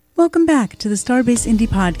Welcome back to the Starbase Indie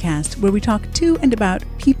Podcast, where we talk to and about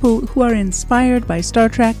people who are inspired by Star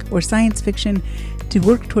Trek or science fiction to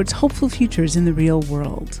work towards hopeful futures in the real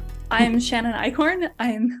world. I'm Shannon Eichorn.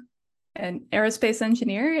 I'm an aerospace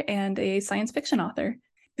engineer and a science fiction author.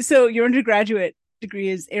 So your undergraduate degree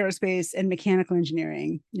is aerospace and mechanical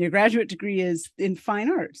engineering. Your graduate degree is in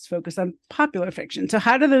fine arts, focused on popular fiction. So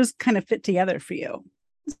how do those kind of fit together for you?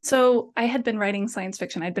 So I had been writing science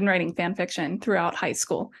fiction. I'd been writing fan fiction throughout high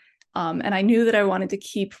school. And I knew that I wanted to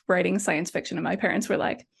keep writing science fiction. And my parents were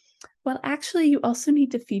like, well, actually, you also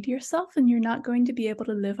need to feed yourself and you're not going to be able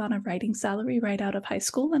to live on a writing salary right out of high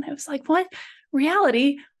school. And I was like, what?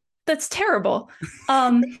 Reality? That's terrible.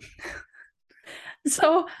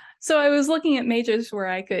 So I was looking at majors where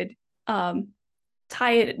I could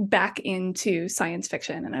tie it back into science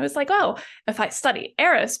fiction. And I was like, oh, if I study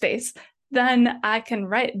aerospace, then I can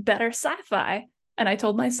write better sci-fi. And I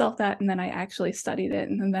told myself that, and then I actually studied it.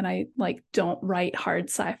 And then I don't write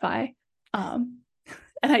hard sci-fi. And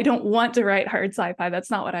I don't want to write hard sci-fi.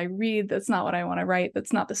 That's not what I read. That's not what I want to write.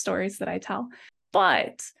 That's not the stories that I tell.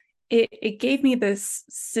 But it gave me this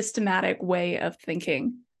systematic way of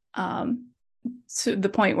thinking, to the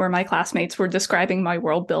point where my classmates were describing my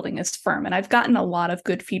world building as firm. And I've gotten a lot of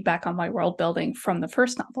good feedback on my world building from the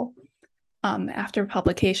first novel after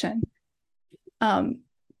publication.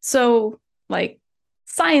 So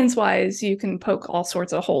science-wise, you can poke all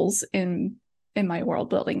sorts of holes in my world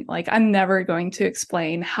building. I'm never going to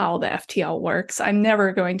explain how the FTL works. I'm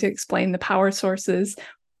never going to explain the power sources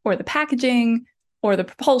or the packaging or the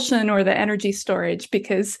propulsion or the energy storage,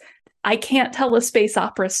 because I can't tell a space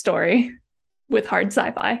opera story with hard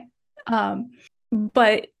sci-fi.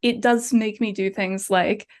 But it does make me do things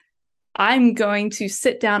like I'm going to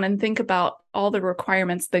sit down and think about all the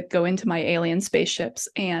requirements that go into my alien spaceships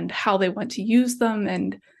and how they want to use them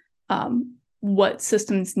and what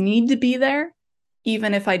systems need to be there,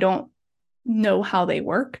 even if I don't know how they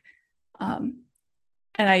work. And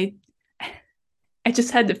I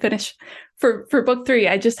just had to finish for book 3.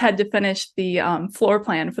 I just had to finish the floor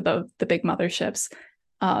plan for the big motherships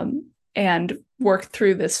and work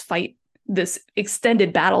through this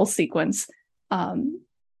extended battle sequence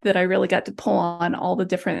that I really got to pull on all the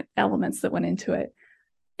different elements that went into it.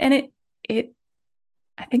 And I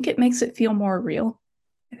think it makes it feel more real.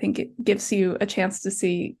 I think it gives you a chance to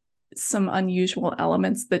see some unusual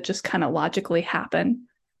elements that just kind of logically happen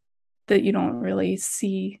that you don't really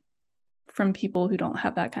see from people who don't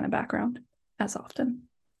have that kind of background as often.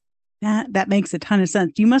 That makes a ton of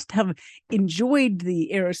sense. You must have enjoyed the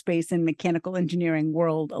aerospace and mechanical engineering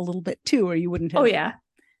world a little bit too, or you wouldn't have.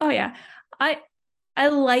 Oh yeah. I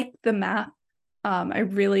like the math. I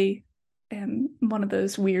really am one of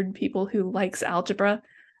those weird people who likes algebra.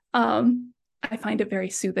 I find it very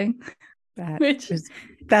soothing. That's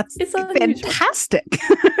fantastic.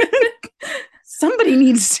 Somebody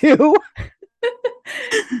needs to.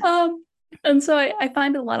 And so I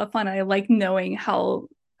find it a lot of fun. I like knowing how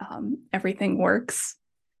everything works.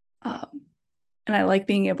 And I like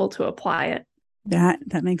being able to apply it.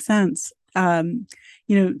 That makes sense.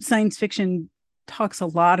 Science fiction talks a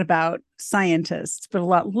lot about scientists, but a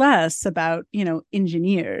lot less about,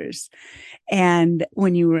 engineers. And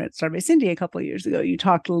when you were at Starbase India a couple of years ago, you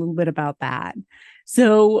talked a little bit about that.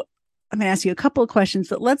 So I'm going to ask you a couple of questions,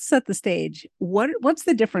 but let's set the stage. What's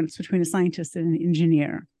the difference between a scientist and an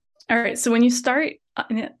engineer? All right. So when you start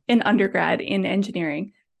in undergrad in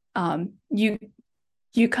engineering, you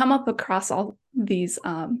come up across all these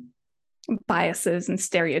biases and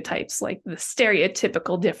stereotypes, like the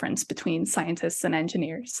stereotypical difference between scientists and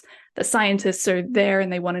engineers. The scientists are there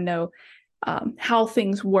and they want to know how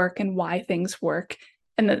things work and why things work,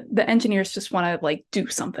 and the engineers just want to do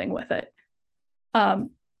something with it.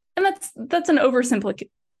 And that's an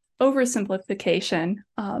oversimplification,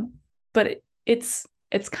 but it's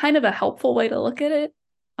kind of a helpful way to look at it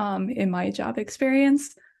in my job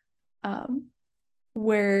experience,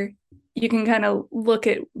 where you can kind of look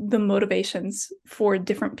at the motivations for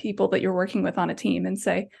different people that you're working with on a team and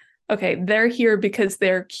say, okay, they're here because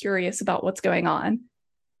they're curious about what's going on.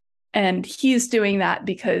 And he's doing that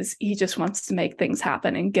because he just wants to make things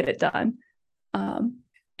happen and get it done. So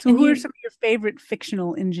who are some of your favorite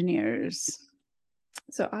fictional engineers?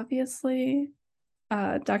 So obviously,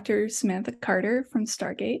 Dr. Samantha Carter from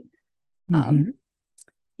Stargate. Mm-hmm.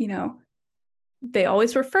 They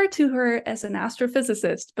always refer to her as an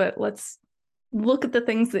astrophysicist, but let's look at the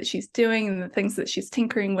things that she's doing and the things that she's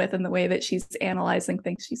tinkering with and the way that she's analyzing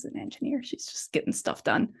things. She's an engineer. She's just getting stuff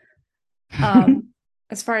done.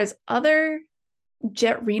 As far as other,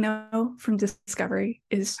 Jet Reno from Discovery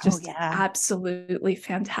is just absolutely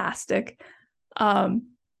fantastic.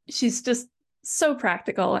 she's just so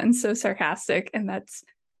practical and so sarcastic. And that's,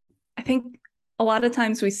 I think a lot of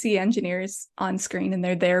times we see engineers on screen and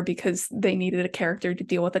they're there because they needed a character to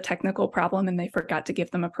deal with a technical problem and they forgot to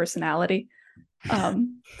give them a personality.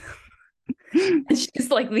 And she's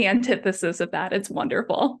like the antithesis of that. It's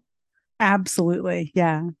wonderful. Absolutely.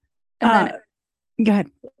 Yeah. And then Go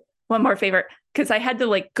ahead. one more favorite, because I had to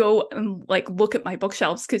like go and like look at my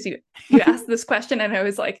bookshelves because you asked this question and I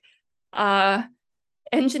was like,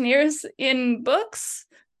 engineers in books?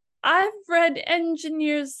 I've read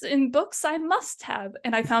engineers in books. I must have.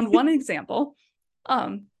 And I found one example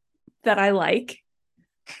that I like.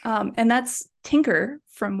 And that's Tinker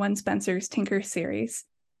from Wen Spencer's Tinker series,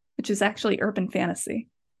 which is actually urban fantasy.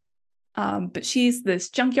 But she's this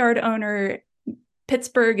junkyard owner.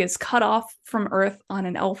 Pittsburgh is cut off from Earth on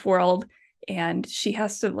an elf world, and she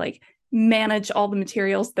has to like manage all the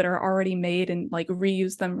materials that are already made and like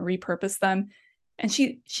reuse them, repurpose them. And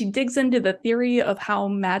she digs into the theory of how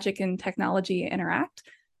magic and technology interact,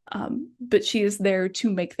 but she is there to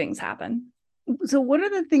make things happen. So, what are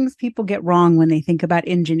the things people get wrong when they think about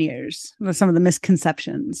engineers? What are some of the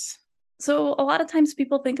misconceptions? So a lot of times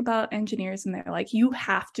people think about engineers and they're like, you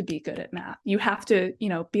have to be good at math. You have to,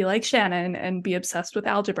 be like Shannon and be obsessed with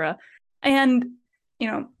algebra. And,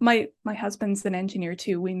 my husband's an engineer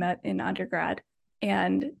too. We met in undergrad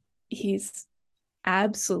and he's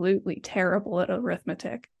absolutely terrible at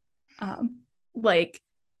arithmetic. Like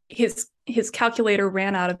his calculator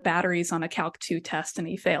ran out of batteries on a Calc 2 test and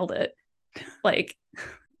he failed it. Like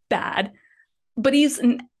bad. But he's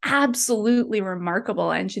an absolutely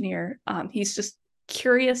remarkable engineer. He's just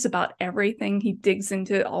curious about everything. He digs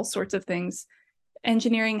into all sorts of things.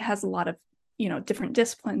 Engineering has a lot of, different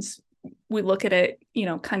disciplines. We look at it,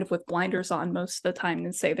 kind of with blinders on most of the time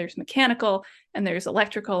and say there's mechanical and there's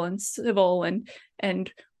electrical and civil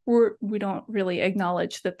and we don't really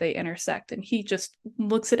acknowledge that they intersect. And he just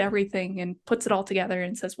looks at everything and puts it all together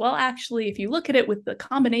and says, well, actually, if you look at it with the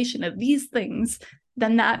combination of these things,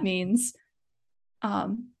 then that means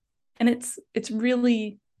and it's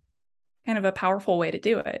really kind of a powerful way to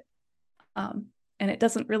do it. And it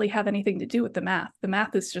doesn't really have anything to do with the math. The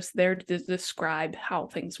math is just there to describe how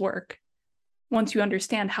things work. Once you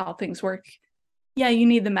understand how things work, yeah, you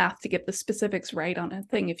need the math to get the specifics right on a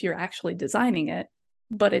thing if you're actually designing it.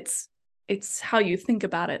 But it's how you think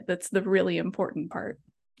about it that's the really important part.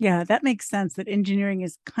 Yeah, that makes sense that engineering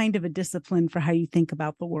is kind of a discipline for how you think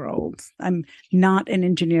about the world. I'm not an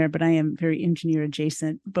engineer, but I am very engineer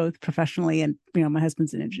adjacent, both professionally and, my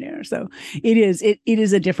husband's an engineer. So it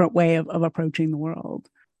is a different way of approaching the world.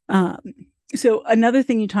 So another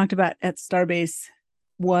thing you talked about at Starbase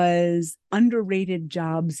was underrated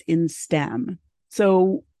jobs in STEM.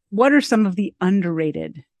 So what are some of the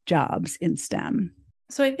underrated jobs in STEM?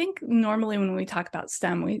 So I think normally when we talk about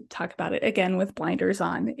STEM, we talk about it again with blinders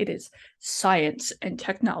on. It is science and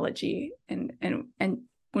technology. And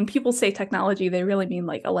when people say technology, they really mean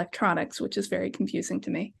like electronics, which is very confusing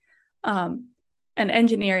to me. And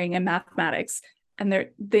engineering and mathematics. And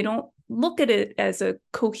they don't look at it as a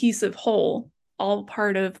cohesive whole, all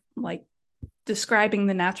part of like describing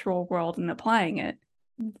the natural world and applying it.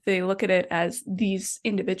 They look at it as these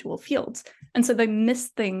individual fields. And so they miss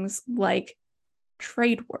things like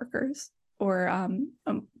trade workers or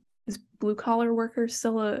is blue collar workers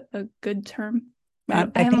still a good term? I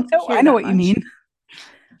think so. I know what you mean.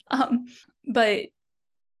 But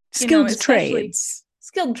skilled trades.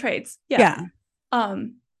 Skilled trades. Yeah.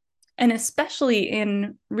 And especially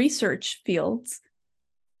in research fields,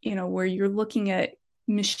 where you're looking at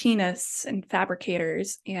machinists and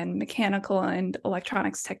fabricators and mechanical and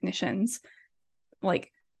electronics technicians,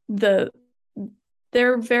 like they're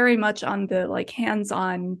very much on the like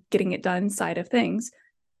hands-on getting it done side of things,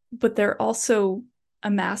 but they're also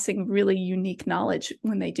amassing really unique knowledge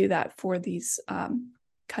when they do that for these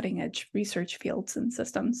cutting edge research fields and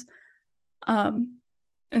systems. And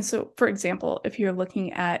so, for example, if you're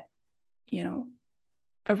looking at,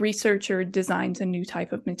 a researcher designs a new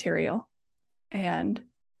type of material and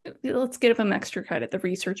let's give them extra credit, the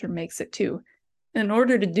researcher makes it too. In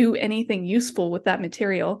order to do anything useful with that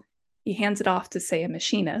material, he hands it off to, say, a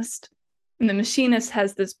machinist. And the machinist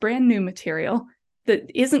has this brand new material that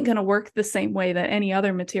isn't going to work the same way that any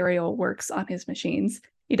other material works on his machines.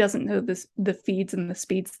 He doesn't know the feeds and the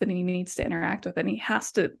speeds that he needs to interact with. And he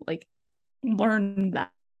has to like learn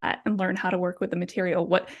that and learn how to work with the material.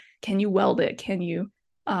 What can you weld it? Can you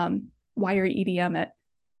wire EDM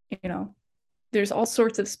it? There's all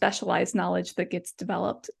sorts of specialized knowledge that gets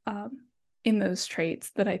developed in those traits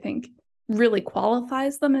that I think really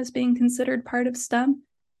qualifies them as being considered part of STEM.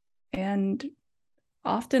 And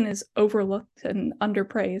often is overlooked and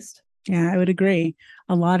underpraised. Yeah, I would agree.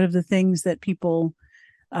 A lot of the things that people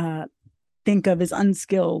uh, think of as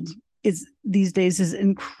unskilled is these days is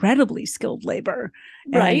incredibly skilled labor,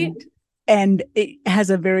 Right? and it has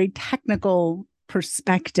a very technical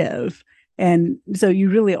perspective, and so you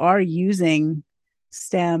really are using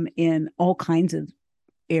STEM in all kinds of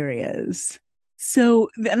areas. So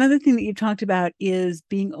another thing that you talked about is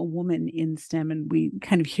being a woman in STEM, and we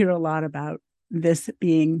kind of hear a lot about this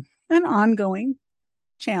being an ongoing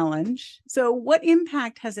challenge. So what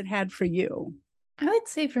impact has it had for you? I would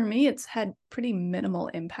say for me, it's had pretty minimal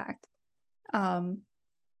impact. Um,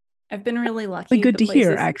 I've been really lucky. Good The to hear,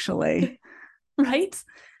 places, actually. right?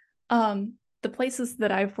 The places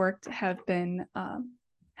that I've worked have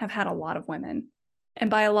had a lot of women. And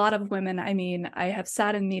by a lot of women, I mean, I have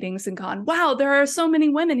sat in meetings and gone, wow, there are so many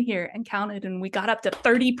women here, and counted, and we got up to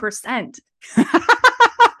 30%.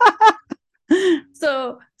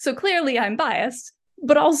 So clearly I'm biased,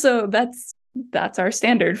 but also that's our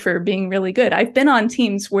standard for being really good. I've been on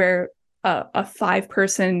teams where a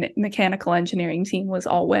 5-person mechanical engineering team was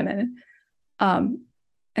all women. And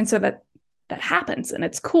so that happens, and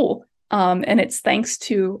it's cool. And it's thanks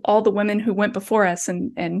to all the women who went before us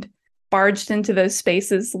and barged into those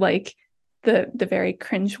spaces, like the very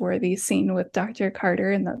cringeworthy scene with Dr.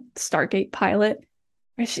 Carter in the Stargate pilot,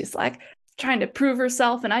 where she's like trying to prove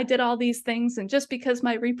herself, and I did all these things, and just because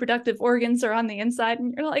my reproductive organs are on the inside,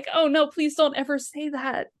 and you're like, oh no, please don't ever say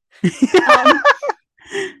that.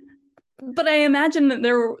 But I imagine that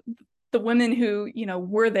the women who,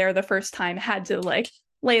 were there the first time had to like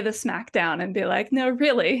lay the smack down and be like, no,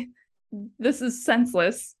 really, this is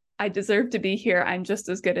senseless. I deserve to be here. I'm just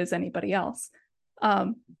as good as anybody else.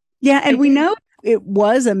 Yeah, and we know it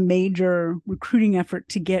was a major recruiting effort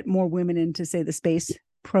to get more women into, say, the space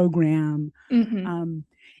program. Mm-hmm.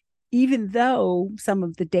 Even though some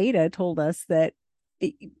of the data told us that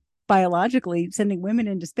biologically sending women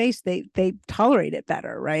into space, they tolerate it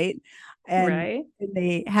better, right? And right.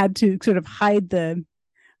 they had to sort of hide the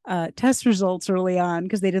test results early on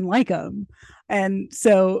because they didn't like them. And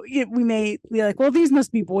so we may be like, well, these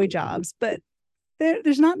must be boy jobs, but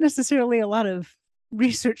there's not necessarily a lot of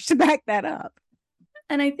research to back that up.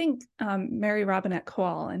 And I think Mary Robinette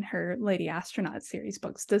Kowal in her Lady Astronaut series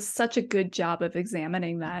books does such a good job of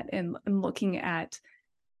examining that and looking at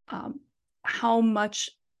how much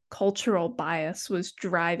cultural bias was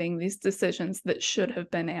driving these decisions that should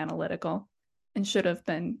have been analytical and should have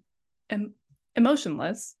been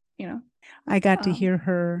emotionless. I got to hear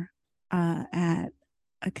her at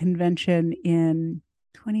a convention in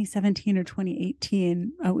 2017 or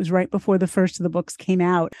 2018. It was right before the first of the books came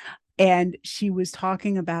out. And she was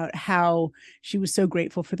talking about how she was so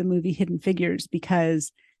grateful for the movie Hidden Figures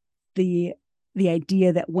because the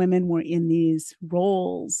idea that women were in these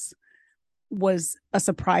roles was a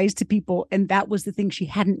surprise to people. And that was the thing she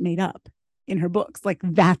hadn't made up in her books. Like,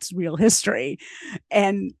 that's real history.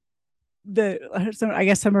 And I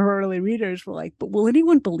guess some of her early readers were like, but will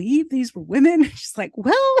anyone believe these were women? She's like,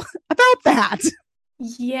 well, about that.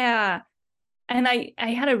 Yeah. And I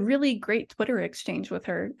had a really great Twitter exchange with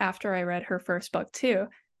her after I read her first book too,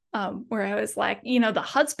 where I was like, the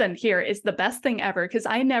husband here is the best thing ever, because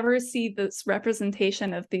I never see this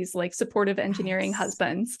representation of these like supportive engineering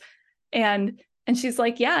husbands. And she's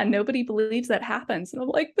like, yeah, nobody believes that happens. And I'm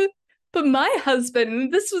like, but my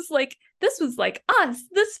husband, this was like us.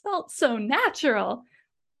 This felt so natural.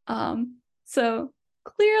 So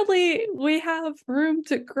clearly we have room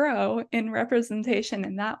to grow in representation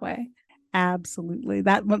in that way. Absolutely.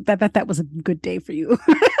 That was a good day for you.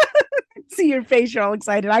 See your face, you're all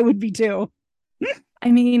excited. I would be too.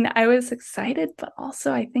 I mean, I was excited, but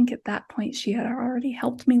also I think at that point she had already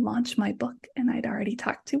helped me launch my book, and I'd already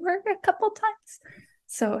talked to her a couple times.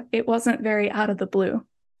 So it wasn't very out of the blue.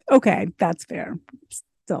 Okay, that's fair.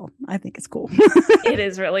 Still, I think it's cool. It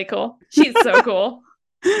is really cool. She's so cool.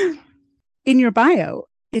 In your bio,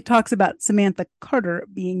 it talks about Samantha Carter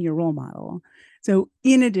being your role model. So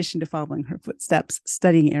in addition to following her footsteps,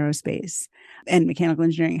 studying aerospace and mechanical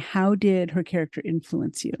engineering, how did her character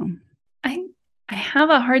influence you? I have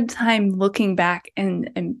a hard time looking back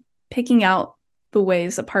and picking out the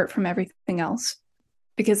ways apart from everything else,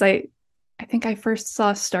 because I think I first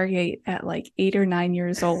saw Stargate at like 8 or 9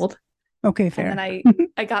 years old. Okay, fair. And then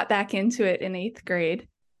I got back into it in 8th grade.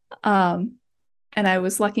 And I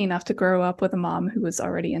was lucky enough to grow up with a mom who was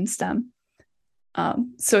already in STEM.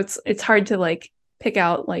 So it's hard to like pick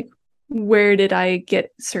out like where did I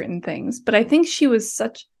get certain things. But I think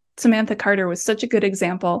Samantha Carter was such a good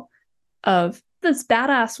example of this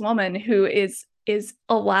badass woman who is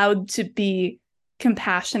allowed to be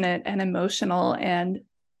compassionate and emotional and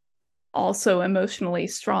also emotionally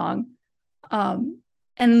strong. And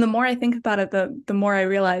the more I think about it, the more I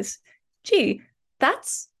realize, gee,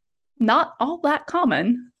 that's not all that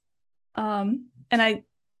common. And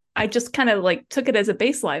I just kind of like took it as a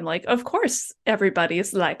baseline, like, of course everybody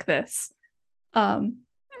is like this. Um,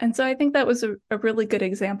 and so I think that was a really good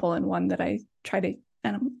example, and one that I try to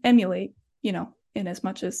emulate, in as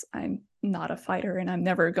much as I'm not a fighter and I'm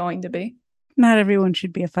never going to be. Not everyone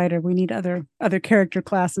should be a fighter. We need other character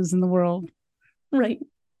classes in the world. Right.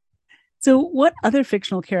 So, what other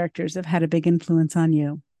fictional characters have had a big influence on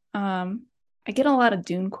you? I get a lot of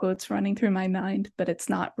Dune quotes running through my mind, but it's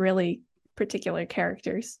not really particular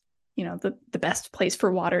characters. The best place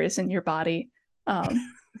for water is in your body.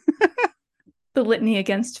 The litany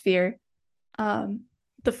against fear.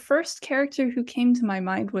 The first character who came to my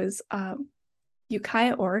mind was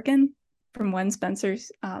Ukiah Oregon from Wen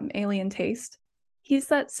Spencer's Alien Taste. He's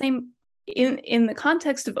that same in the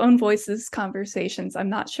context of Own Voices conversations. I'm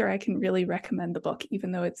not sure I can really recommend the book,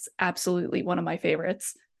 even though it's absolutely one of my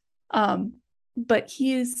favorites. But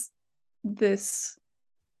he is this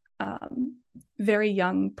very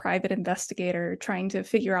young private investigator trying to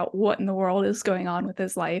figure out what in the world is going on with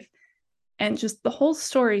his life. And just the whole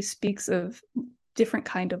story speaks of different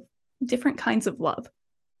kinds of love.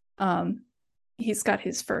 He's got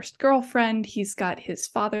his first girlfriend, he's got his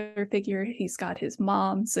father figure, he's got his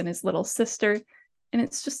moms and his little sister. And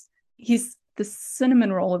it's just, he's the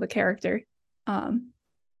cinnamon roll of a character. And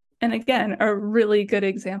again, a really good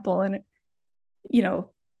example. And,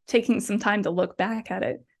 taking some time to look back at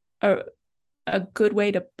it, a good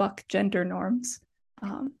way to buck gender norms.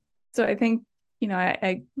 So I think,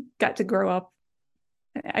 I got to grow up.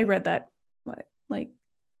 I read that like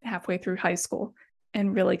halfway through high school,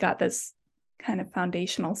 and really got this kind of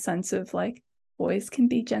foundational sense of like, boys can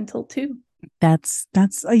be gentle too. That's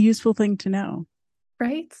a useful thing to know.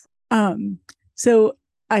 Right. So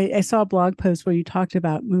I saw a blog post where you talked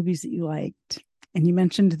about movies that you liked, and you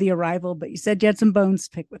mentioned The Arrival, but you said you had some bones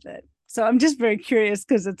to pick with it. So I'm just very curious,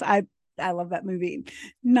 because I love that movie.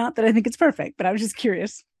 Not that I think it's perfect, but I was just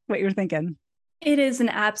curious what you were thinking. It is an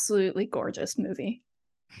absolutely gorgeous movie.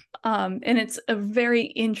 And it's a very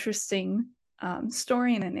interesting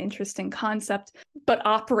story and an interesting concept, but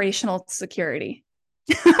operational security.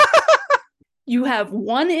 You have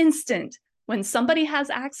one instant when somebody has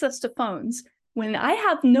access to phones, when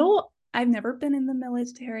I've never been in the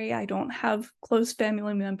military. I don't have close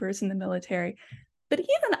family members in the military, but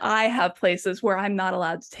even I have places where I'm not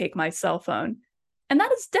allowed to take my cell phone. And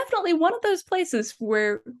that is definitely one of those places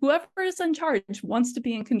where whoever is in charge wants to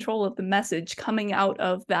be in control of the message coming out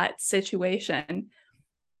of that situation.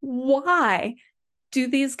 Why do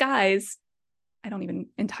these guys, I don't even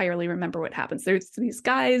entirely remember what happens. There's these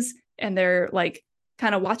guys, and they're like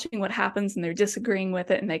kind of watching what happens, and they're disagreeing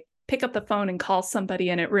with it, and they pick up the phone and call somebody,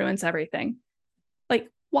 and it ruins everything. Like,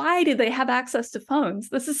 why do they have access to phones?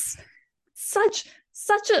 This is such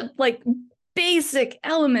a like basic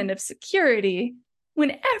element of security,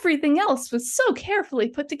 when everything else was so carefully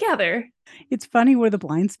put together. It's funny where the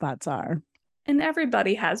blind spots are. And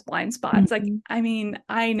everybody has blind spots. Mm-hmm. Like, I mean,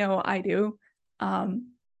 I know I do.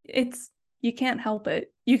 You can't help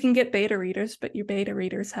it. You can get beta readers, but your beta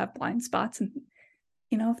readers have blind spots. And,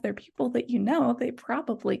 if they're people that they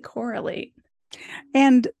probably correlate.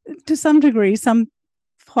 And to some degree, some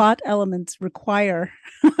plot elements require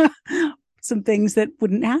some things that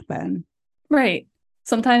wouldn't happen. Right.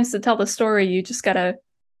 Sometimes to tell the story, you just got to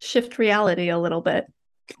shift reality a little bit.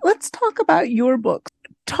 Let's talk about your book.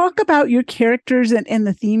 Talk about your characters and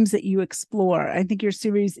the themes that you explore. I think your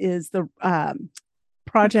series is the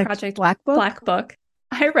Project Black Book. Black Book.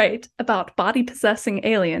 I write about body-possessing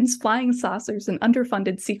aliens, flying saucers, and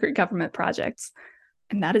underfunded secret government projects.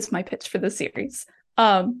 And that is my pitch for the series.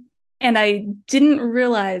 And I didn't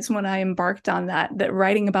realize when I embarked on that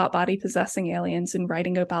writing about body-possessing aliens and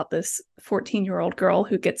writing about this 14-year-old girl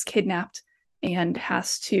who gets kidnapped and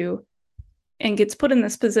gets put in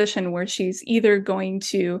this position where she's either going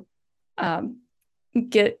to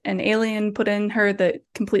get an alien put in her that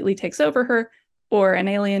completely takes over her, or an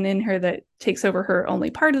alien in her that takes over her only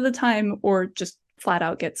part of the time, or just flat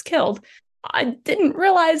out gets killed. I didn't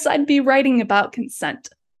realize I'd be writing about consent.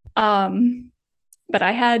 But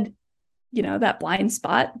I had, that blind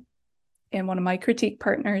spot, and one of my critique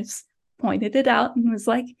partners pointed it out and was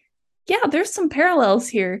like, yeah, there's some parallels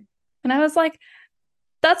here. And I was like,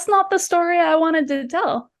 that's not the story I wanted to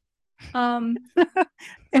tell.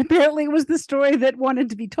 Apparently it was the story that wanted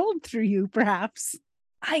to be told through you, perhaps.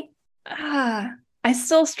 I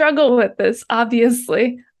still struggle with this,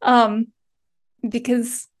 obviously,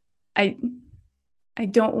 because I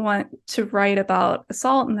don't want to write about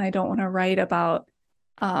assault, and I don't want to write about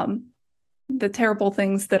the terrible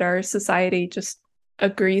things that our society just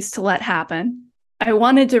agrees to let happen. I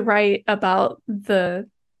wanted to write about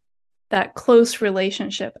that close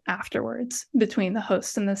relationship afterwards between the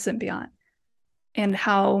host and the symbiont, and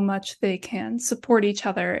how much they can support each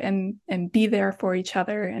other and be there for each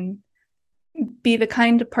other and be the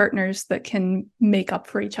kind of partners that can make up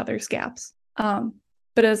for each other's gaps.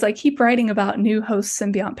 But as I keep writing about new host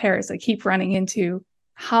symbiont pairs, I keep running into,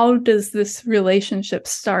 how does this relationship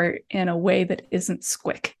start in a way that isn't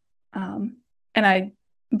squick?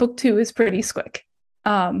 Book 2 is pretty squick.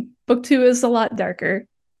 Book 2 is a lot darker.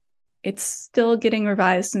 It's still getting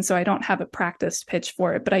revised, and so I don't have a practiced pitch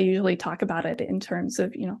for it, but I usually talk about it in terms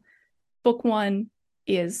of, book 1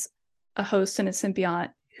 is a host and a symbiont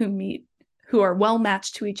who are well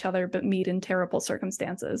matched to each other, but meet in terrible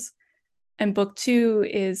circumstances. And book 2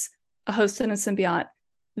 is a host and a symbiont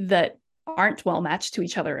that aren't well matched to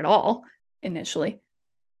each other at all initially,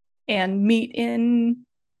 and meet in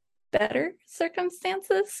better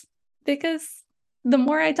circumstances. Because the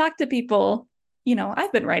more I talk to people,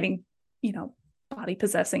 I've been writing, body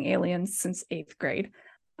possessing aliens since 8th grade.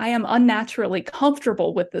 I am unnaturally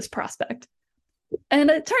comfortable with this prospect. And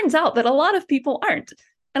it turns out that a lot of people aren't.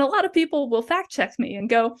 And a lot of people will fact check me and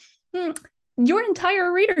go, your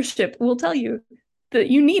entire readership will tell you that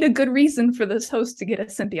you need a good reason for this host to get a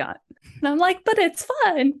symbiont. And I'm like, but it's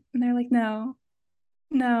fun. And they're like, no,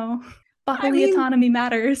 bodily autonomy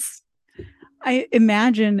matters. I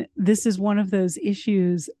imagine this is one of those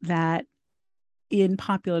issues that in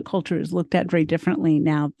popular culture is looked at very differently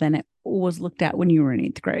now than it was looked at when you were in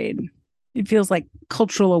 8th grade. It feels like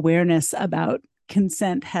cultural awareness about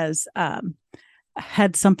consent has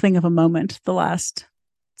had something of a moment the last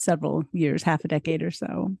several years, half a decade or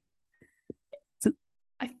so.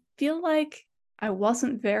 I feel like I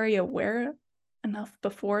wasn't very aware enough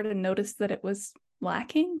before to notice that it was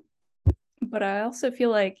lacking. But I also feel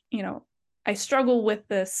like, I struggle with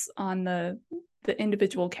this on the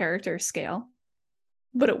individual character scale.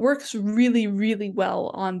 But it works really, really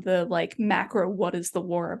well on the macro what is the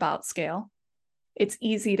war about scale. It's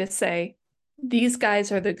easy to say, these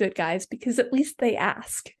guys are the good guys because at least they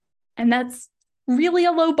ask. And that's really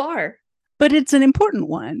a low bar. But it's an important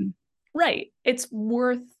one. Right. It's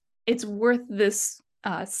worth this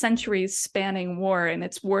centuries spanning war, and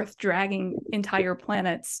it's worth dragging entire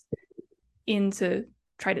planets in to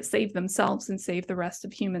try to save themselves and save the rest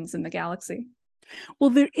of humans in the galaxy. Well,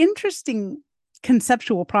 they're interesting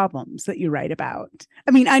conceptual problems that you write about.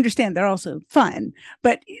 I mean, I understand they're also fun,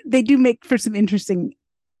 but they do make for some interesting,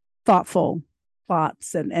 thoughtful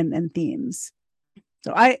plots and themes.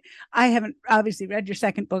 So I haven't obviously read your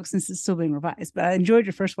second book since it's still being revised, but I enjoyed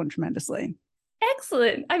your first one tremendously.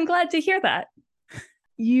 Excellent. I'm glad to hear that.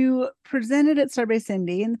 You presented at Starbase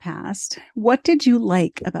Indie in the past. What did you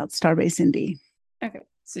like about Starbase Indie? Okay,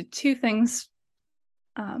 so 2 things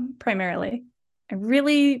primarily. I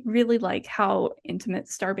really, really like how intimate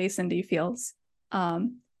Starbase Indie feels.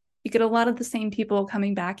 You get a lot of the same people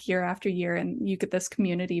coming back year after year, and you get this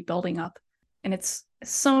community building up. And it's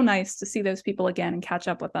so nice to see those people again and catch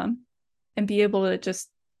up with them and be able to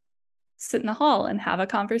just sit in the hall and have a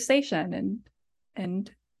conversation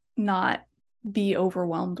and not be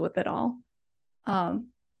overwhelmed with it all.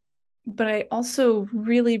 But I also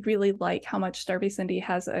really, really like how much Starbase Indie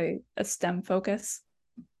has a STEM focus.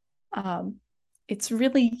 It's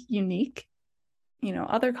really unique.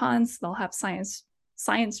 Other cons, they'll have science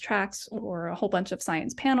tracks or a whole bunch of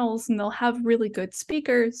science panels, and they'll have really good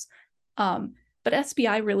speakers. But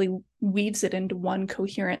SBI really weaves it into one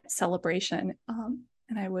coherent celebration.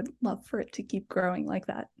 And I would love for it to keep growing like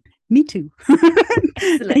that. Me too.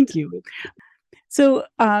 Thank you. So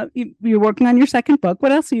you're working on your second book.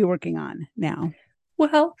 What else are you working on now?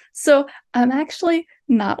 Well, so I'm actually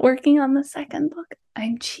not working on the second book.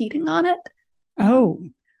 I'm cheating on it. Oh,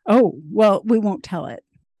 well, we won't tell it.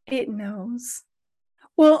 It knows.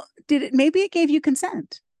 Well, maybe it gave you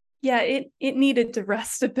consent. Yeah, it needed to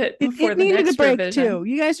rest a bit before it the needed next a break revision. too.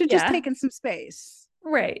 You guys are just taking some space.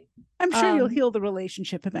 Right. I'm sure you'll heal the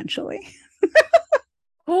relationship eventually.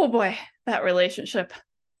 Oh boy, that relationship.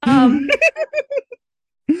 Oh,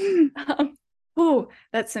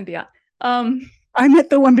 that symbiont. I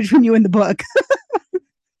meant the one between you and the book.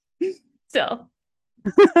 Still,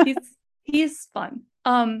 he's fun.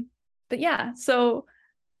 But yeah, so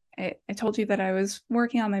I told you that I was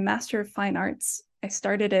working on my Master of Fine Arts. I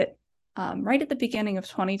started it right at the beginning of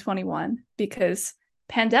 2021 because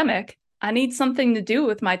pandemic. I need something to do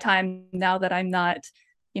with my time now that I'm not,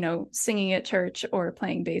 singing at church or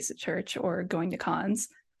playing bass at church or going to cons.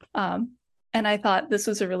 And I thought this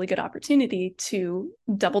was a really good opportunity to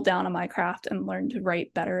double down on my craft and learn to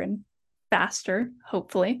write better and faster,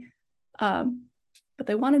 hopefully. But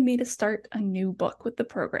they wanted me to start a new book with the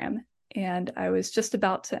program. And I was just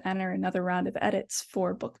about to enter another round of edits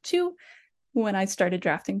for book 2 when I started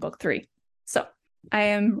drafting book 3. So I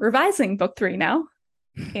am revising book 3 now,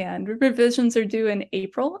 and revisions are due in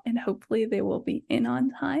April, and hopefully they will be in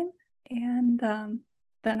on time. And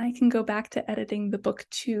then I can go back to editing the book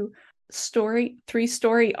 2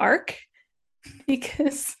 3-story arc,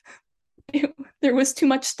 because there was too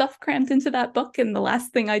much stuff crammed into that book. And the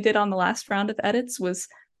last thing I did on the last round of edits was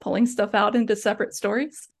pulling stuff out into separate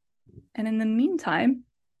stories. And in the meantime,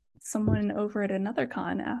 someone over at another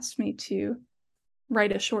con asked me to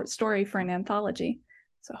write a short story for an anthology.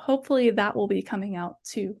 So hopefully that will be coming out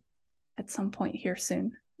too at some point here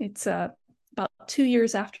soon. It's about 2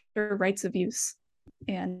 years after Rights of Use,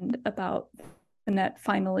 and about Annette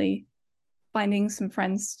finally finding some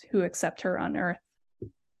friends who accept her on Earth.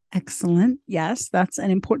 Excellent. Yes, that's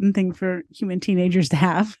an important thing for human teenagers to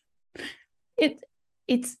have.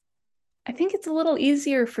 It's I think it's a little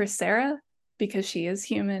easier for Sarah because she is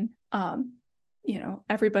human.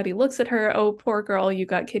 Everybody looks at her, oh, poor girl, you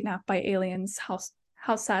got kidnapped by aliens.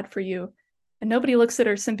 How sad for you. And nobody looks at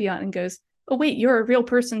her symbiont and goes, oh, wait, you're a real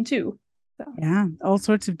person too. So. Yeah, all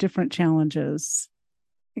sorts of different challenges.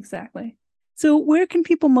 Exactly. So where can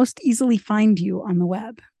people most easily find you on the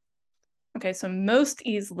web? Okay, so most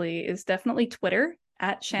easily is definitely Twitter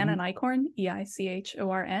at Shannon Eichorn,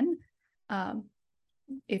 Eichorn.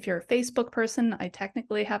 If you're a Facebook person, I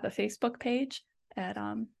technically have a Facebook page at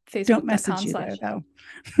facebook.com/author Don't message you there, though.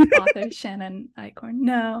 Shannon Eichorn.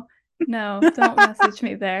 No, don't message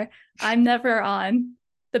me there. I'm never on.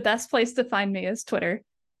 The best place to find me is Twitter.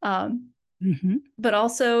 But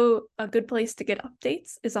also a good place to get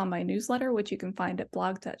updates is on my newsletter, which you can find at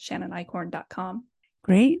blog.shannoneichorn.com.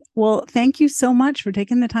 Great. Well, thank you so much for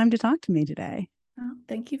taking the time to talk to me today. Oh,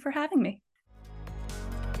 thank you for having me.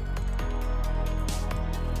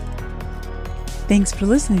 Thanks for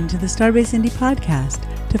listening to the Starbase Indie Podcast.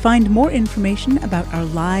 To find more information about our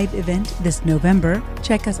live event this November,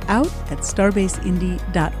 check us out at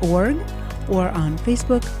starbaseindy.org or on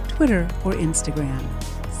Facebook, Twitter, or Instagram.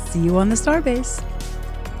 See you on the Starbase.